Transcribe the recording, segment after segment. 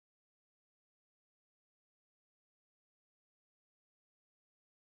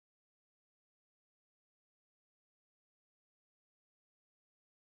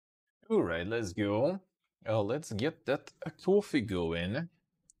Alright, let's go. Let's get that coffee going.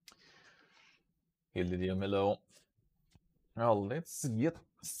 Hey, Lydia Mello. Let's get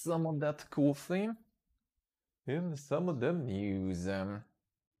some of that coffee and some of the news.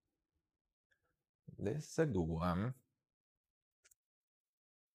 Let's go.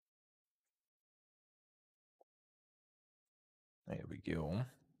 There we go.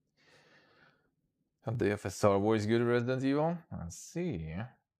 And the FSR voice good, Resident Evil? Let's see.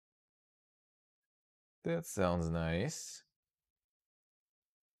 That sounds nice.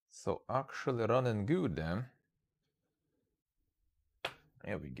 So actually running good then.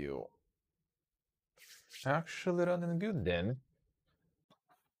 There we go. Actually running good then.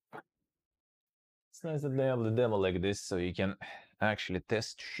 It's nice that they have the demo like this so you can actually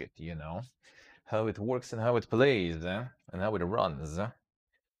test shit, you know? How it works and how it plays, and how it runs.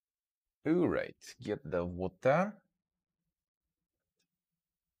 Alright, get the water.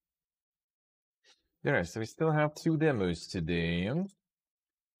 Alright, so we still have 2 demos today.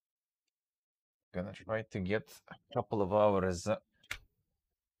 Gonna try to get a couple of hours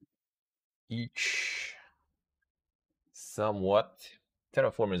each. Somewhat.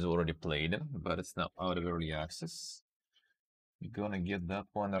 Terraform is already played, but it's not out of early access. We're gonna get that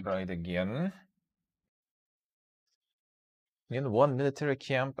one right again. In one military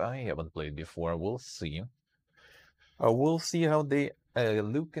camp I haven't played before. We'll see. We'll see how they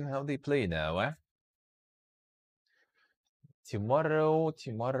look and how they play now.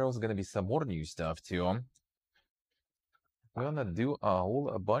 Tomorrow's gonna be some more new stuff too. We're gonna do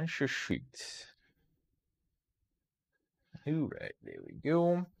a bunch of shit. Alright, there we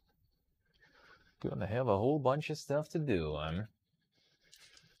go. Gonna have a whole bunch of stuff to do.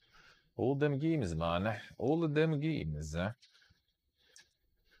 All them games, man. All of them games.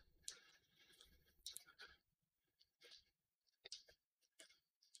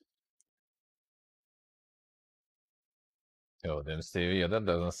 Oh, them Stevie, yeah, that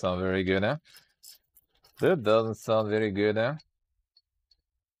doesn't sound very good, huh? That doesn't sound very good, huh?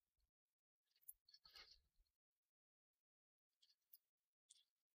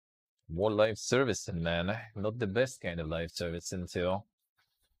 More live servicing, man. Not the best kind of live servicing, too.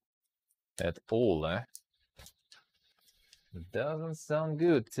 At all, eh? Doesn't sound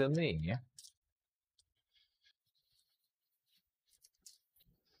good to me.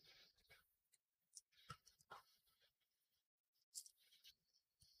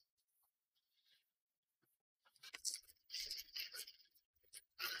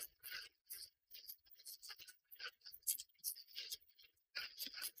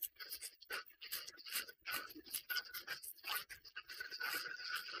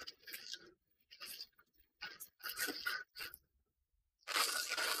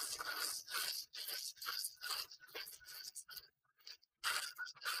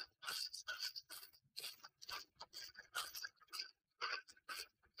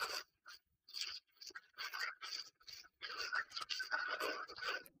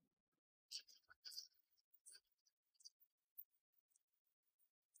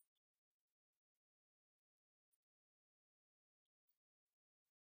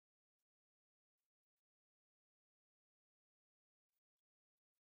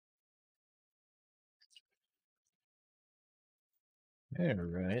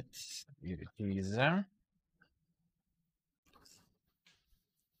 Alright, here it is. I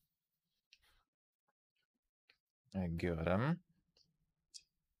got him.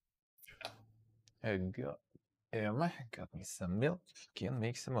 I got him. Got me some milk. Can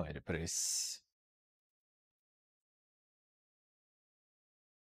make some other press.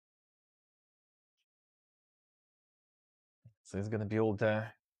 So it's gonna be all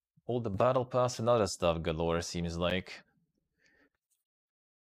the battle pass and other stuff galore, seems like.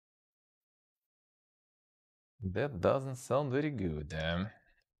 That doesn't sound very good.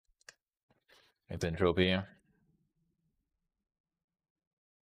 Entropy.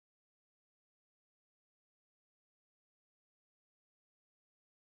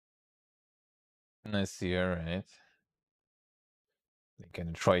 I see, alright. They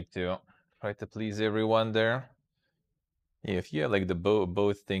can try to please everyone there. Yeah, if you have like the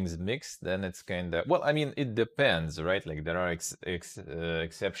both things mixed, then it's kind of, well, I mean, it depends, right? Like there are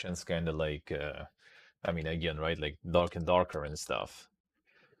exceptions, kind of like, I mean, again, right? Like Dark and Darker and stuff,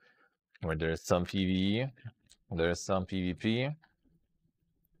 where there's some PvE, there's some PvP,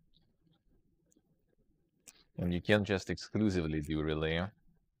 and you can't just exclusively do really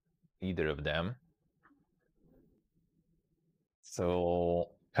either of them. So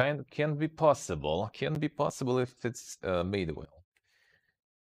can be possible if it's made well.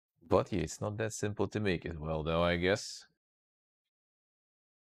 But yeah, it's not that simple to make it well, though, I guess.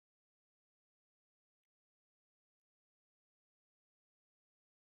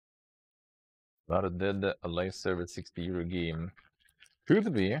 Not a dead a live service 60 € game.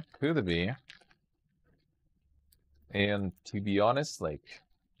 Could be, could be. And to be honest, like,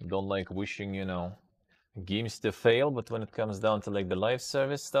 don't like wishing, you know, games to fail, but when it comes down to like the live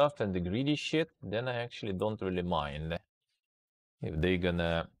service stuff and the greedy shit, then I actually don't really mind if they're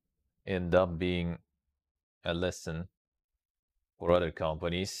gonna end up being a lesson for other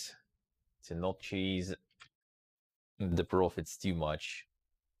companies to not chase the profits too much.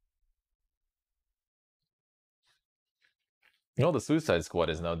 You know, the Suicide Squad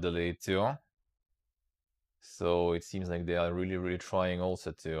is now delayed too. So it seems like they are really, really trying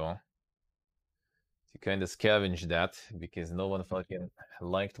also to kind of scavenge that, because no one fucking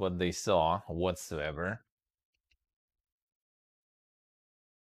liked what they saw whatsoever.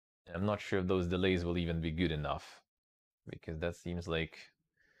 I'm not sure if those delays will even be good enough, because that seems like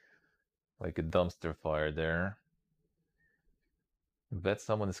a dumpster fire there. Bet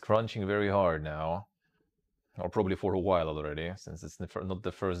someone is crunching very hard now, or probably for a while already, since it's not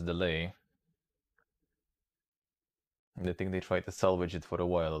the first delay. I think they tried to salvage it for a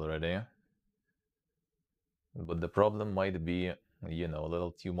while already. But the problem might be, you know, a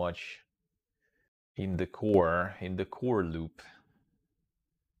little too much in the core loop,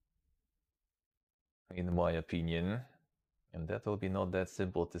 in my opinion. And that will be not that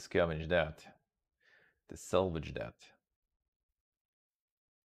simple to scavenge that, to salvage that.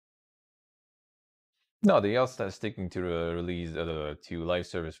 No, they are sticking to release to live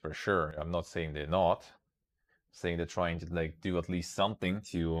service for sure. I'm not saying they're not. I'm saying they're trying to like do at least something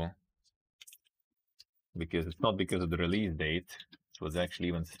to, because it's not because of the release date. It was actually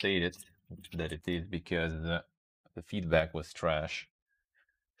even stated that it is because the feedback was trash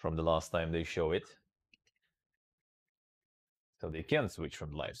from the last time they show it. So they can switch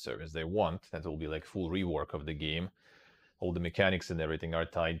from live service they want. That will be like full rework of the game. All the mechanics and everything are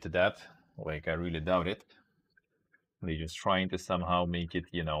tied to that. Like, I really doubt it. They're just trying to somehow make it,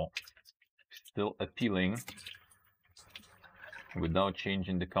 you know, still appealing without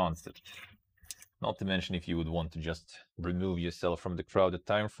changing the concept. Not to mention, if you would want to just remove yourself from the crowded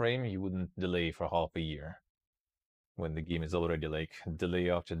time frame, you wouldn't delay for half a year when the game is already like delay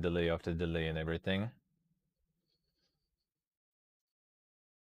after delay after delay and everything.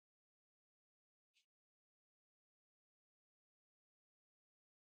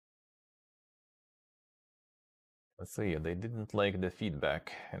 Let's see, they didn't like the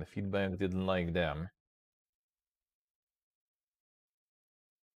feedback, and the feedback didn't like them.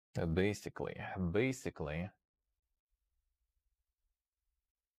 Basically.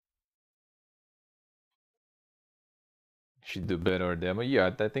 Should do better demo. Yeah,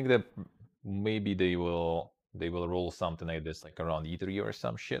 I think that maybe they will roll something like this, like around E3 or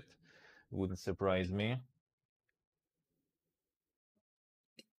some shit. Wouldn't surprise me.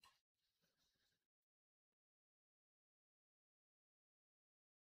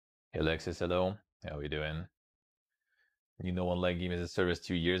 Hey Alexis, hello. How we doing? You know, Online Game as a Service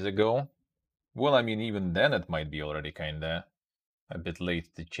 2 years ago? Well, I mean, even then it might be already kinda a bit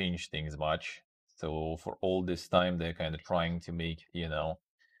late to change things much. So for all this time, they're kind of trying to make, you know,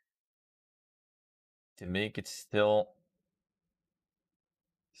 to make it still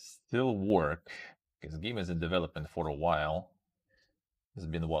work, because game is in development for a while. It's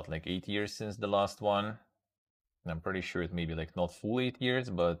been what, like 8 years since the last one? And I'm pretty sure it may be like not full 8 years,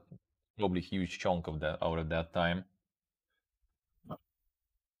 but probably huge chunk of that out of that time.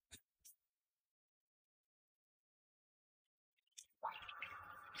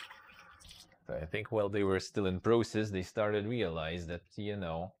 So I think while they were still in process, they started to realize that, you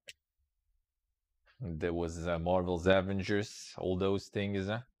know, there was Marvel's Avengers, all those things.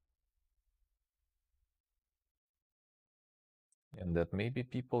 And that maybe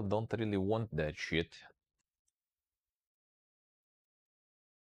people don't really want that shit.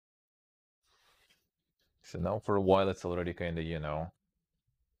 So now for a while it's already kind of, you know,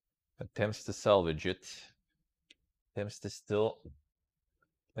 attempts to salvage it. Attempts to still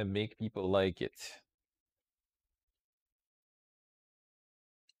make people like it.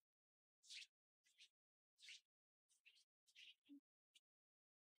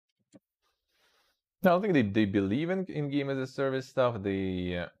 I don't think they believe in game as a service stuff.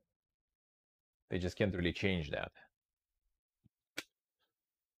 They just can't really change that.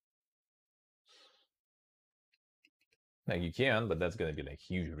 Like, you can, but that's gonna be like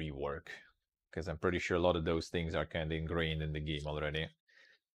huge rework, because I'm pretty sure a lot of those things are kind of ingrained in the game already.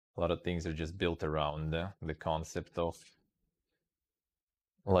 A lot of things are just built around the concept of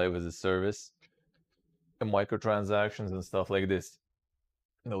live as a service and microtransactions and stuff like this.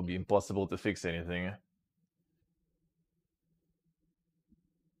 It'll be impossible to fix anything.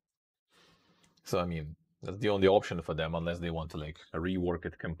 So, I mean, that's the only option for them unless they want to, like, rework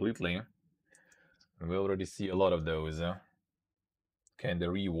it completely. And we already see a lot of those kind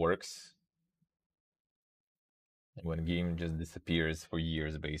of reworks when game just disappears for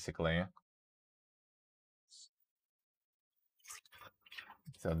years, basically.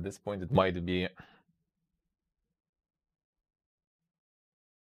 So at this point, it might be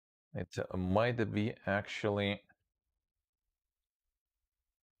actually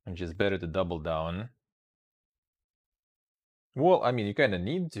just better to double down. Well, I mean, you kind of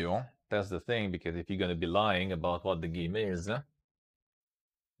need to. That's the thing, because if you're going to be lying about what the game is,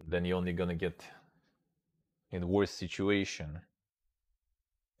 then you're only going to get in worse situation.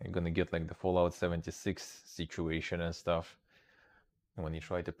 You're going to get like the Fallout 76 situation and stuff. When you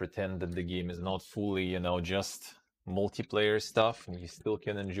try to pretend that the game is not fully, you know, just multiplayer stuff, and you still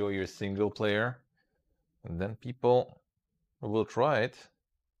can enjoy your single player, and then people will try it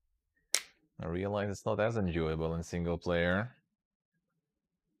and realize it's not as enjoyable in single player.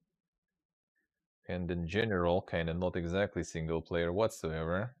 And in general, kind of not exactly single player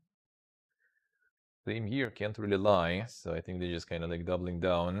whatsoever. Same here, can't really lie, so I think they're just kind of like doubling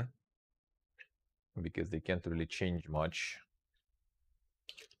down because they can't really change much.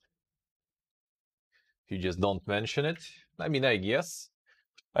 If you just don't mention it, I mean, I guess.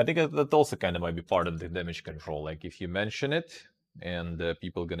 I think that also kind of might be part of the damage control. Like, if you mention it and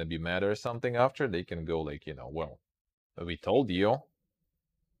people gonna be mad or something after, they can go like, you know, well, we told you.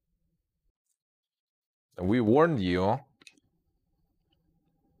 We warned you.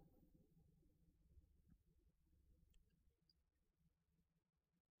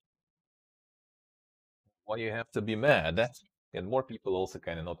 Why you have to be mad? And more people also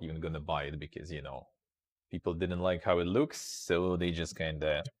kind of not even gonna buy it because, you know, people didn't like how it looks, so they just kind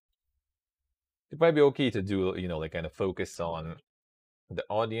of... It might be okay to do, you know, like kind of focus on the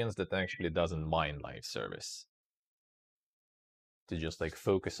audience that actually doesn't mind live service. To just like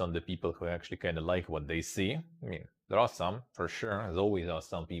focus on the people who actually kind of like what they see. I mean, there are some, for sure. There's always are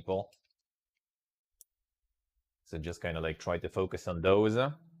some people. So just kind of like try to focus on those.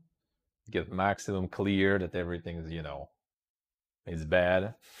 Get maximum clear that everything's, you know, is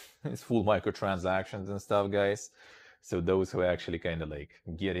bad. It's full microtransactions and stuff, guys. So those who actually kind of like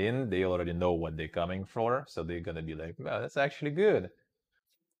get in, they already know what they're coming for. So they're gonna be like, wow, that's actually good.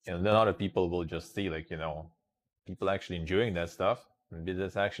 And then other people will just see like, you know, people actually enjoying that stuff. Maybe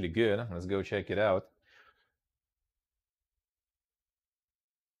that's actually good. Let's go check it out.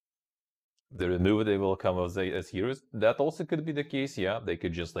 The remove they will come as heroes. That also could be the case, yeah. They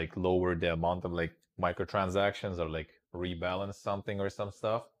could just like lower the amount of like microtransactions or like rebalance something or some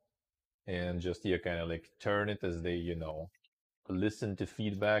stuff. And just, yeah, kind of like turn it as they, you know, listen to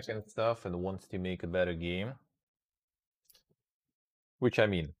feedback and stuff and wants to make a better game. Which, I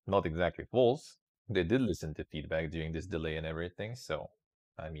mean, not exactly false. They did listen to feedback during this delay and everything, so,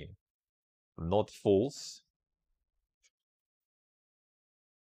 I mean, not false.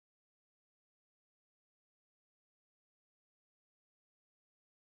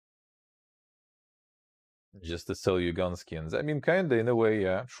 Just to sell you gun skins. I mean, kinda, in a way,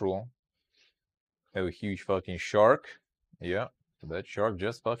 yeah, true. Have a huge fucking shark. Yeah, that shark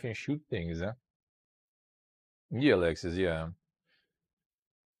just fucking shoot things, eh? Yeah, Alexis, yeah.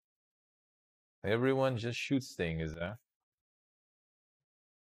 Everyone just shoots things, eh?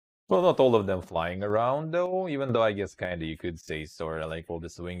 Well, not all of them flying around, though, even though I guess kinda you could say sorta like all the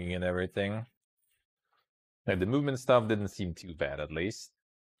swinging and everything. Like, the movement stuff didn't seem too bad, at least.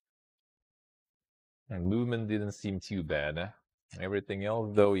 And movement didn't seem too bad. Everything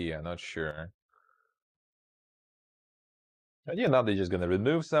else, though, yeah, not sure. And yeah, now they're just gonna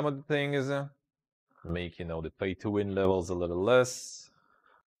remove some of the things, make, you know, the pay-to-win levels a little less,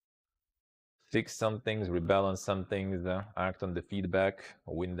 fix some things, rebalance some things, act on the feedback,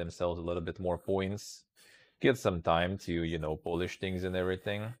 win themselves a little bit more points, get some time to, you know, polish things and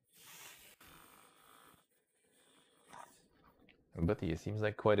everything. But yeah, it seems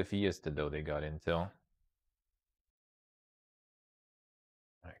like quite a fiesta, though, they got into.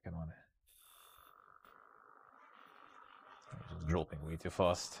 Alright, come on. I'm just dropping way too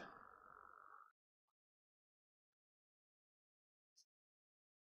fast.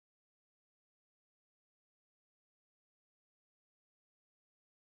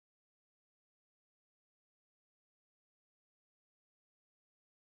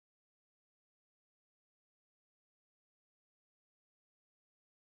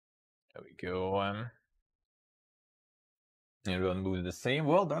 There we go. Everyone moves the same.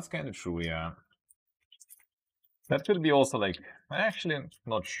 Well, that's kind of true, yeah. That could be also like, actually, I'm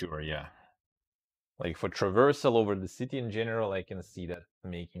not sure, yeah. Like for traversal over the city in general, I can see that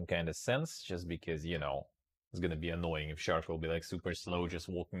making kind of sense, just because, it's gonna be annoying if Shark will be like super slow just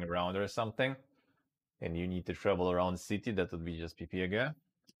walking around or something, and you need to travel around the city. That would be just PP again.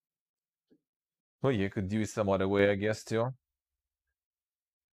 Well, you could do it some other way, I guess, too.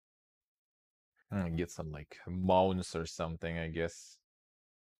 Get some like mounts or something, I guess.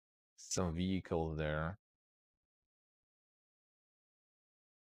 Some vehicles there.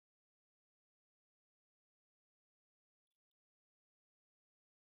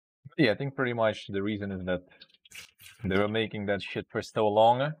 Yeah, I think pretty much the reason is that they were making that shit for so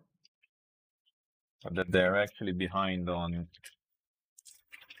long that they're actually behind on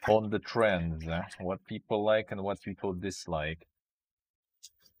the trends, what people like and what people dislike.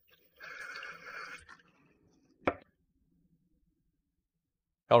 I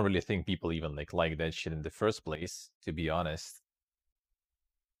don't really think people even like that shit in the first place, to be honest.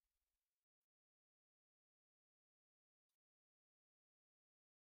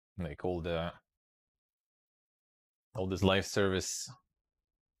 Like all this live service,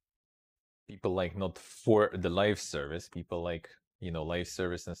 people like not for the live service, people like live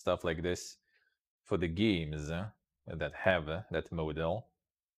service and stuff like this for the games that have that model.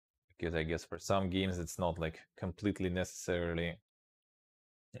 Because I guess for some games it's not like completely necessarily,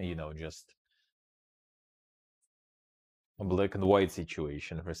 just a black and white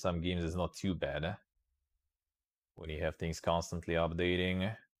situation. For some games it's not too bad when you have things constantly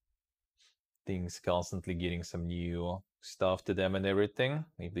updating, things constantly getting some new stuff to them and everything.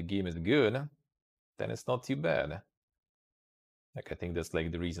 If the game is good, then it's not too bad. Like I think that's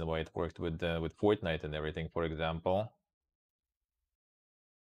like the reason why it worked with Fortnite and everything, for example.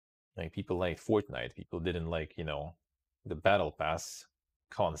 Like people like Fortnite, people didn't like, the battle pass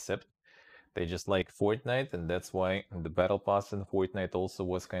concept. They just like Fortnite, and that's why the battle pass in Fortnite also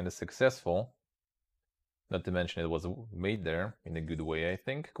was kind of successful. Not to mention it was made there in a good way, I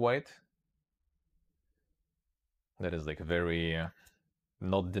think, quite. That is like very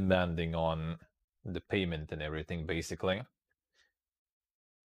not demanding on the payment and everything, basically.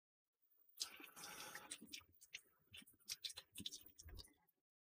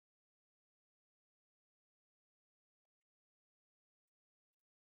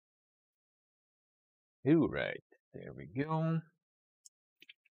 All right, there we go.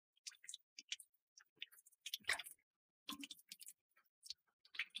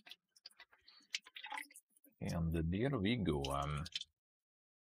 And there we go.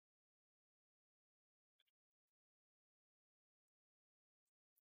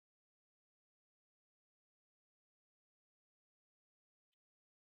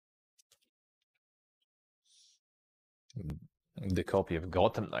 The copy of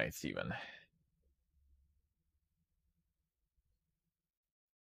Gotham Knights, even.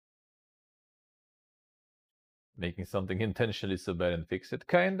 Making something intentionally so bad and fix it?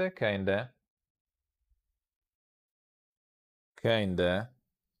 Kinda. I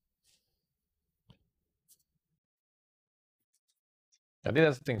did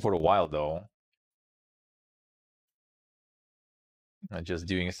that thing for a while, though. Just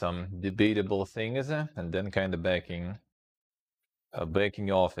doing some debatable things and then kind of backing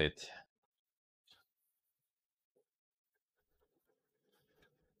off it.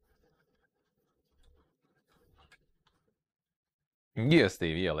 Yeah,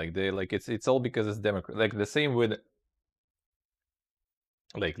 Steve. Yeah, like they like it's all because it's democrat. Like the same with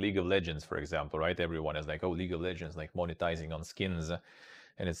like League of Legends, for example, right? Everyone is like, oh, League of Legends, like monetizing on skins,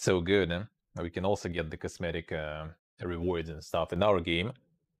 and it's so good. We can also get the cosmetic rewards and stuff in our game.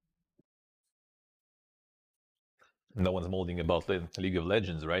 No one's molding about League of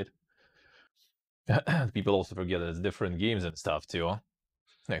Legends, right? People also forget that it's different games and stuff too.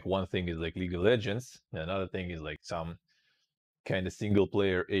 Like one thing is like League of Legends, and another thing is like some kind of single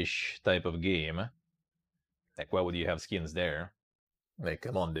player-ish type of game. Like why would you have skins there? Like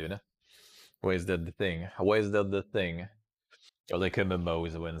come on, dude. Why is that the thing? Why is that the thing? Or like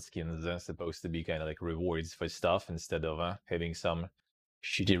MMOs when skins are supposed to be kind of like rewards for stuff instead of having some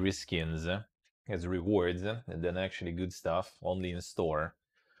shitty skins as rewards and then actually good stuff only in store.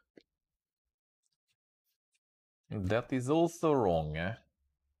 That is also wrong.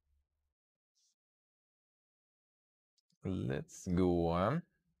 Let's go.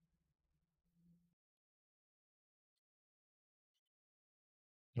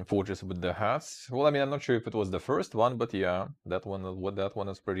 Fortress with the hats. Well, I mean, I'm not sure if it was the first one, but yeah, that one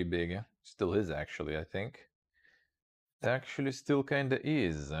is pretty big. Still is, actually, I think. Actually, still kinda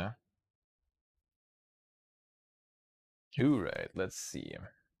is. Alright, let's see.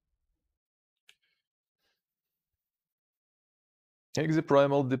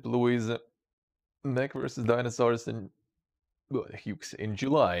 Exoprimal deploys Mech versus Dinosaurs in Hughes in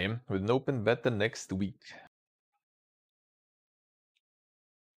July with an open beta next week.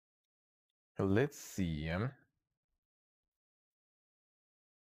 Let's see.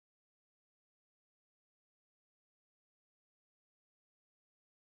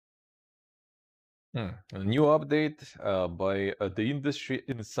 A new update by the industry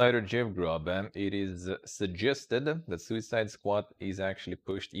insider Jeff Grubb. It is suggested that Suicide Squad is actually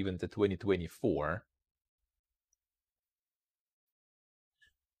pushed even to 2024.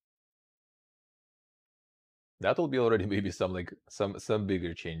 That will be already maybe some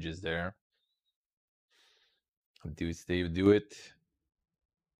bigger changes there. Do Steve do it?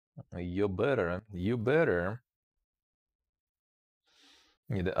 You better. You better.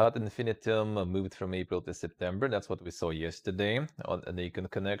 Yeah, the Ad Infinitum moved from April to September. That's what we saw yesterday on the Nakon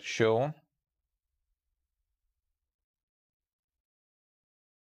Connect show.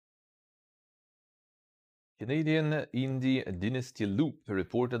 Canadian indie Dynasty Loop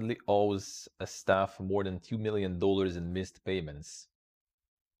reportedly owes a staff more than $2 million in missed payments.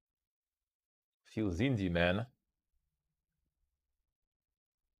 Feels indie, man.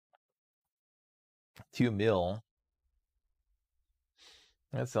 2 mil.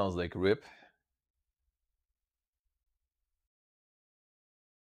 That sounds like rip.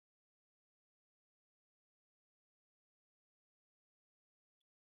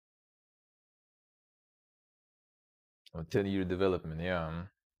 A 10-year development, yeah.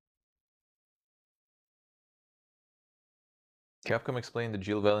 Capcom explained that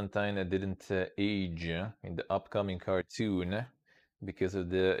Jill Valentine didn't age in the upcoming cartoon because of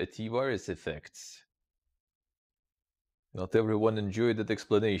the T-virus effects. Not everyone enjoyed that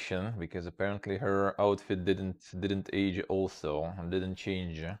explanation because apparently her outfit didn't age also and didn't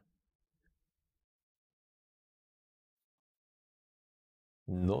change.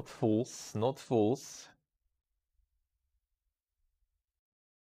 Not false, not false.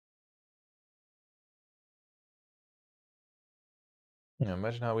 Yeah,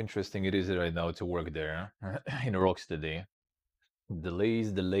 imagine how interesting it is right now to work there in Rocksteady.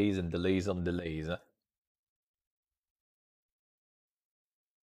 Delays, delays, and delays on delays.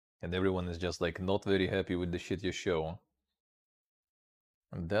 And everyone is just like not very happy with the shit you show.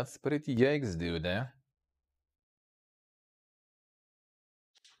 And that's pretty yikes, dude, eh?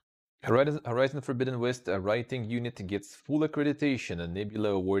 Horizon Forbidden West, a writing unit gets full accreditation and Nebula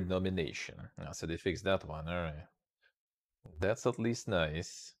Award nomination. Ah, so they fixed that one, alright. That's at least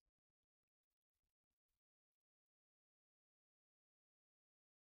nice.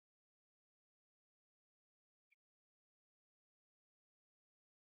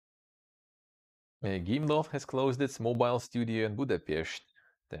 Gameloft has closed its mobile studio in Budapest.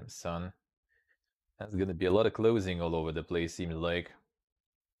 Damn, son. That's gonna be a lot of closing all over the place, seems like.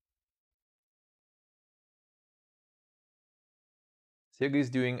 Sega is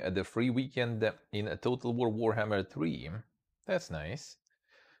doing the free weekend in Total War Warhammer 3. That's nice.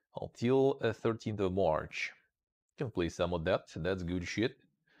 Until 13th of March. Can play some of that. That's good shit.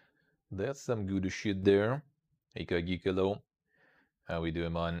 That's some good shit there. Hey, Kagikalo. How we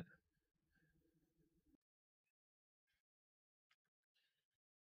doing, man?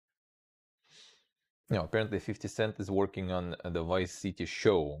 Now, apparently 50 Cent is working on the Vice City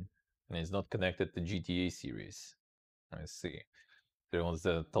show, and it's not connected to GTA series. I see. Everyone's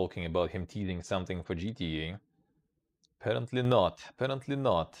talking about him teasing something for GTA. Apparently not. Apparently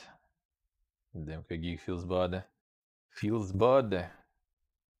not. Damn, Kagik feels bad. Feels bad.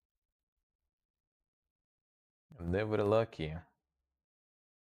 Never lucky.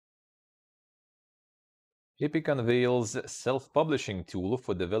 Epic unveils self-publishing tool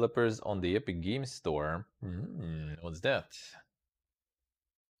for developers on the Epic Games Store. What's that?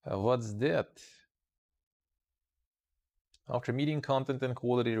 What's that? After meeting content and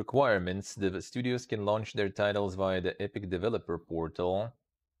quality requirements, the studios can launch their titles via the Epic Developer Portal.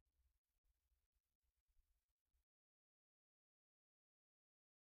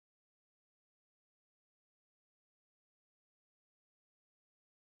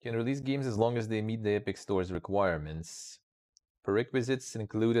 Can release games as long as they meet the Epic Store's requirements. Prerequisites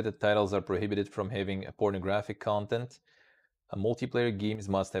included that titles are prohibited from having pornographic content. Multiplayer games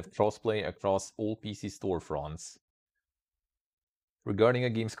must have crossplay across all PC storefronts. Regarding a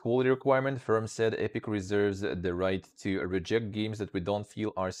game's quality requirement, firm said Epic reserves the right to reject games that we don't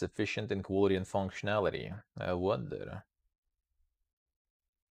feel are sufficient in quality and functionality. I wonder.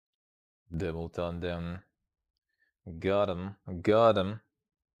 Devil Tandem. Got him. Got him.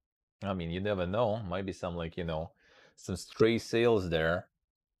 I mean, you never know. Might be some, like, some stray sales there.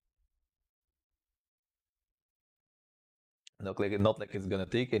 Not like it's gonna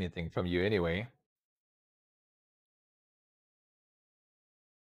take anything from you anyway.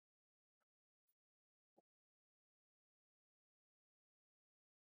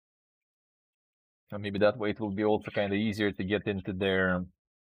 And maybe that way it will be also kind of easier to get into their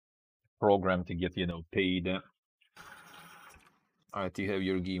program to get, paid. To have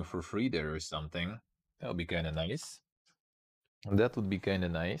your game for free there or something. That would be kind of nice. That would be kind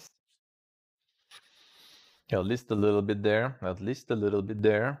of nice. At least a little bit there. At least a little bit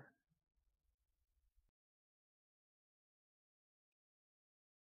there.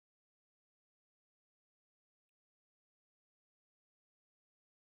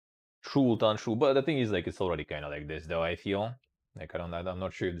 True, untrue. But the thing is, like, it's already kind of like this, though. I feel like I'm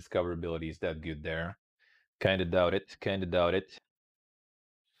not sure if discoverability is that good there. Kind of doubt it. Kind of doubt it.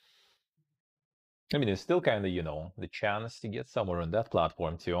 I mean, it's still kind of, the chance to get somewhere on that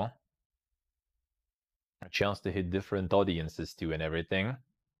platform too. A chance to hit different audiences too and everything.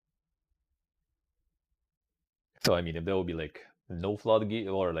 So, I mean, if there will be like no floodgate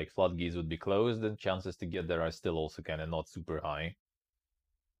or like floodgates would be closed, then chances to get there are still also kind of not super high.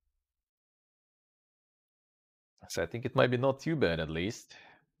 So I think it might be not too bad at least.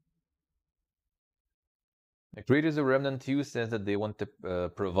 The creators of Remnant 2 says that they want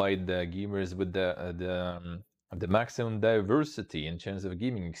to provide the gamers with the maximum diversity in terms of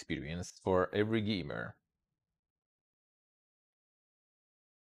gaming experience for every gamer.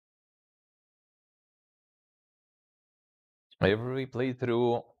 Every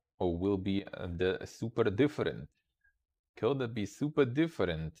playthrough will be the super different. Could it be super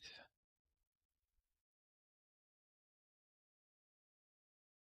different?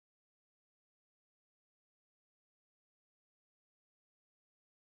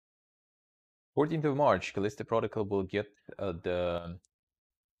 '14th of March, Callisto Protocol will get the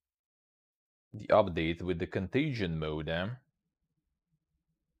update with the Contagion mode,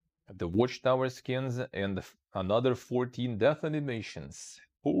 the Watchtower skins, and another 14 death animations.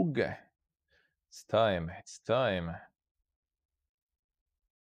 Pog. It's time. It's time.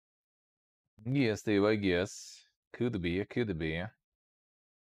 Yes, Dave, I guess. Could be. Could be.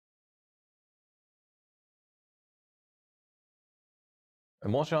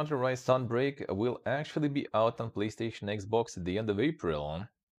 Monster Hunter Rise Sunbreak will actually be out on PlayStation Xbox at the end of April.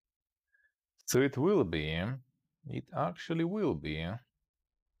 So it will be. It actually will be.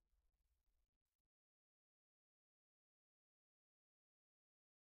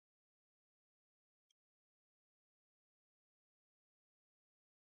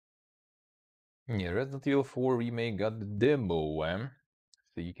 Yeah, Resident Evil 4 Remake got the demo,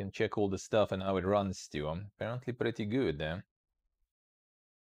 so you can check all the stuff and how it runs too. Apparently pretty good,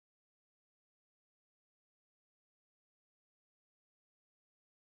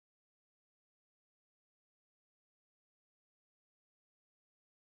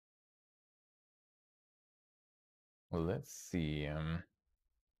 Well, let's see. Yeah,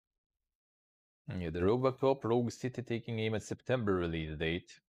 the Robocop Rogue City taking aim at September release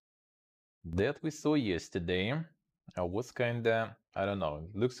date. That we saw yesterday. Was kinda, I don't know,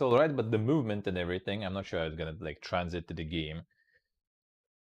 looks alright, but the movement and everything, I'm not sure how it's gonna like transit to the game.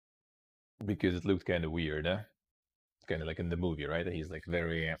 Because it looked kinda weird, Kinda like in the movie, right? He's like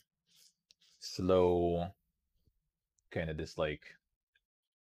very slow, kinda this like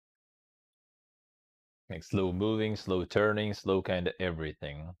slow moving, slow turning, slow kind of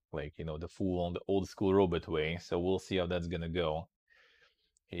everything. Like, the full on the old school robot way. So we'll see how that's gonna go.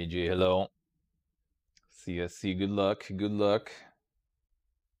 Hey Jay, hello. CSC, good luck, good luck.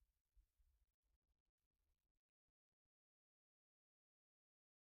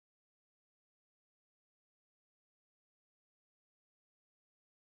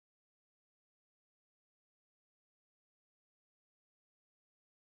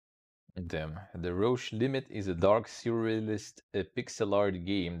 Damn, the Roche Limit is a dark surrealist pixel art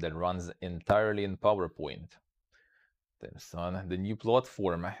game that runs entirely in PowerPoint. Damn son, the new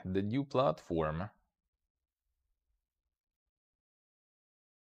platform, the new platform.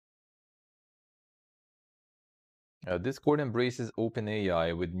 Discord embraces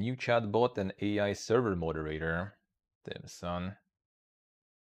OpenAI with new chatbot and AI server moderator. Damn son.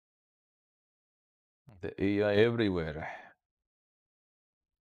 The AI everywhere.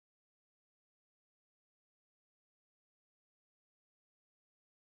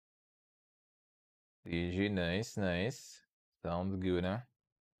 DG, nice, nice. Sounds good, huh?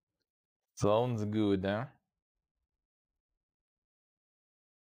 Sounds good, huh?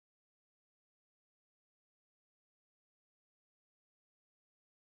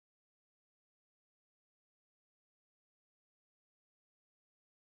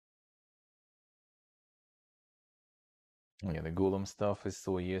 Yeah, the Golem stuff I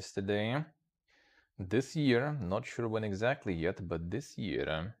saw yesterday. This year, not sure when exactly yet, but this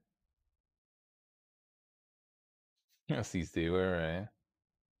year. Yes, they were, right?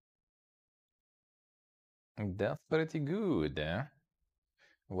 That's pretty good, eh?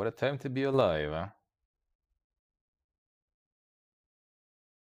 What a time to be alive, huh?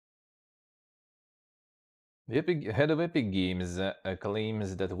 The head of Epic Games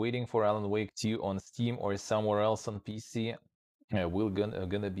claims that waiting for Alan Wake 2 on Steam or somewhere else on PC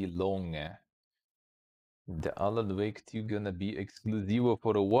gonna be long. The Alan Wake 2 gonna be exclusive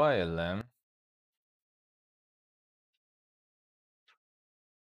for a while.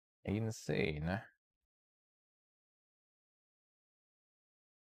 Insane.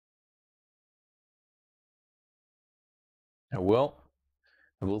 Well,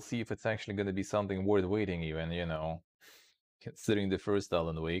 we'll see if it's actually gonna be something worth waiting even, considering the first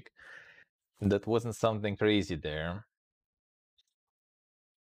Alan Wake. That wasn't something crazy there.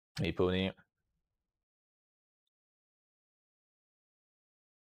 Hey, Pony.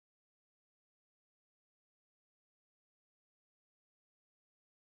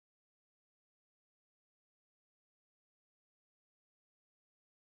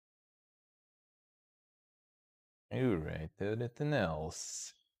 Alright, anything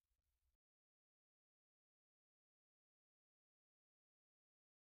else?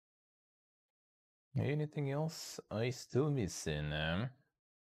 Anything else I still missing?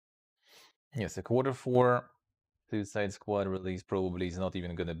 Yes, a Q4 Suicide Squad release probably is not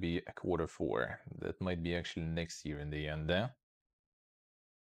even gonna be a Q4. That might be actually next year in the end.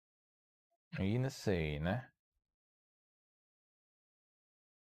 Insane.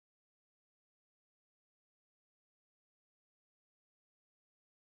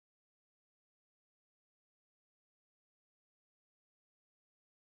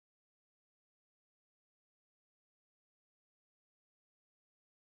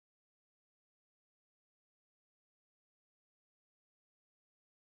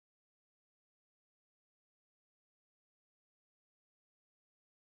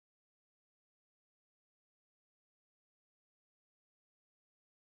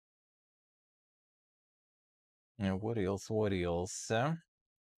 What else? What else?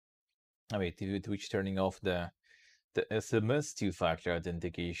 Wait, Twitch turning off the SMS two-factor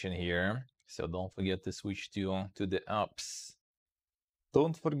authentication here. So don't forget to switch to the apps.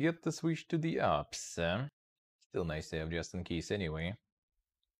 Don't forget to switch to the apps. Still nice to have just in case anyway.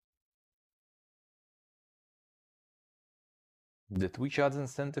 The Twitch ads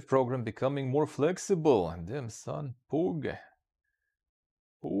incentive program becoming more flexible. Damn son, Pog.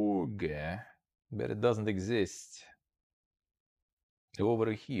 Pog. But it doesn't exist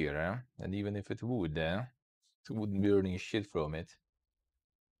over here. And even if it would, it wouldn't be earning shit from it.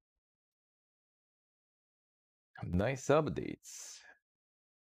 Nice updates.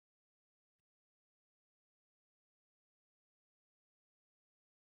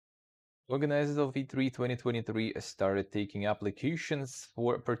 Organizers of E3 2023 started taking applications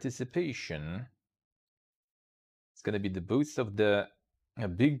for participation. It's gonna be the booths of the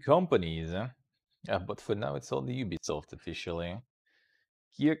big companies, but for now it's only Ubisoft officially.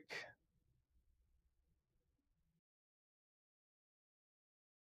 Kick.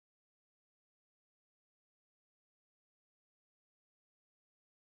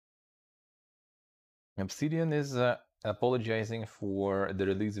 Obsidian is apologizing for the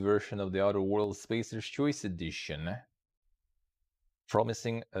release version of the Outer Worlds Spacer's Choice Edition,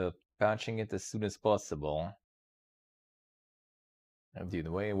 promising patching it as soon as possible. Dude,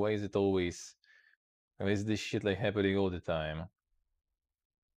 why is it always... Why is this shit like happening all the time?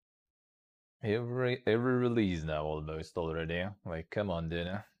 Every release now almost already. Like, come on,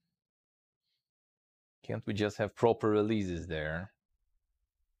 dude. Can't we just have proper releases there?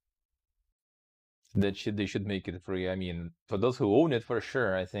 That shit, they should make it free. I mean, for those who own it, for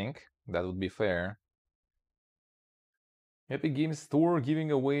sure, I think. That would be fair. Epic Games Store giving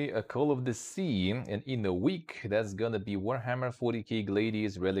away a Call of the Sea, and in a week, that's gonna be Warhammer 40k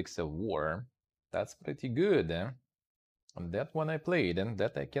Gladius Relics of War. That's pretty good, eh? And that one I played, and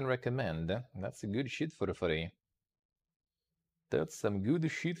that I can recommend. That's a good shit for free. That's some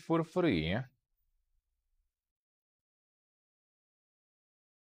good shit for free.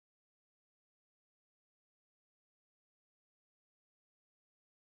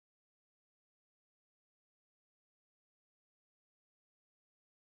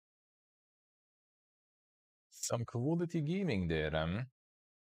 Some quality gaming there.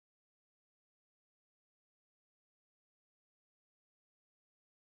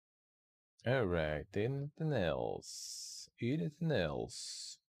 Alright, anything else? Anything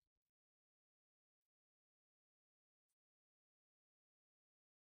else?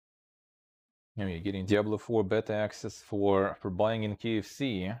 I mean, getting Diablo 4 beta access for buying in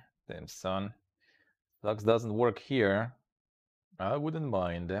KFC. Damn son. Lux doesn't work here. I wouldn't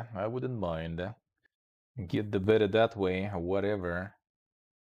mind. I wouldn't mind. Get the better that way, or whatever.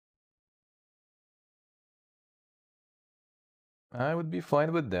 I would be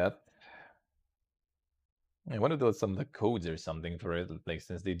fine with that. I wonder if there's some like codes or something for it. Like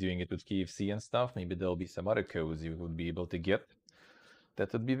since they're doing it with KFC and stuff, maybe there'll be some other codes you would be able to get.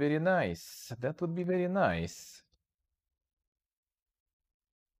 That would be very nice. That would be very nice.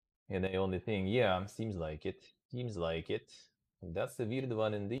 And the only thing, yeah, seems like it. Seems like it. That's a weird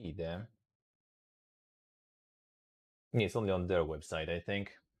one indeed. Yeah, it's only on their website, I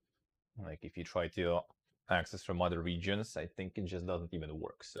think. Like if you try to access from other regions, I think it just doesn't even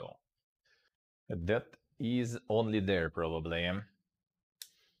work. So that is only there probably.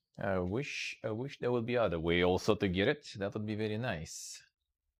 I wish there would be other way also to get it. That would be very nice.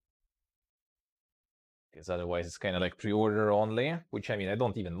 Because otherwise it's kind of like pre-order only, which I mean I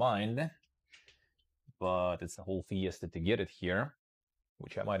don't even mind. But it's a whole fiesta to get it here,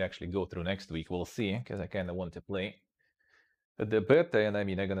 which I might actually go through next week. We'll see, because I kind of want to play the beta, and I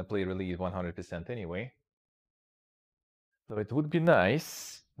mean I'm gonna play release 100% anyway. So it would be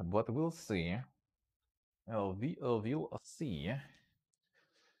nice, but we'll see. We'll see.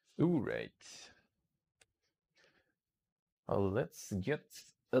 Alright. Let's get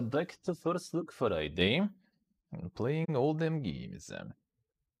back to first look Friday and playing all them games.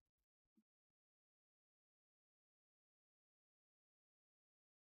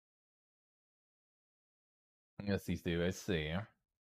 Let's see, I see.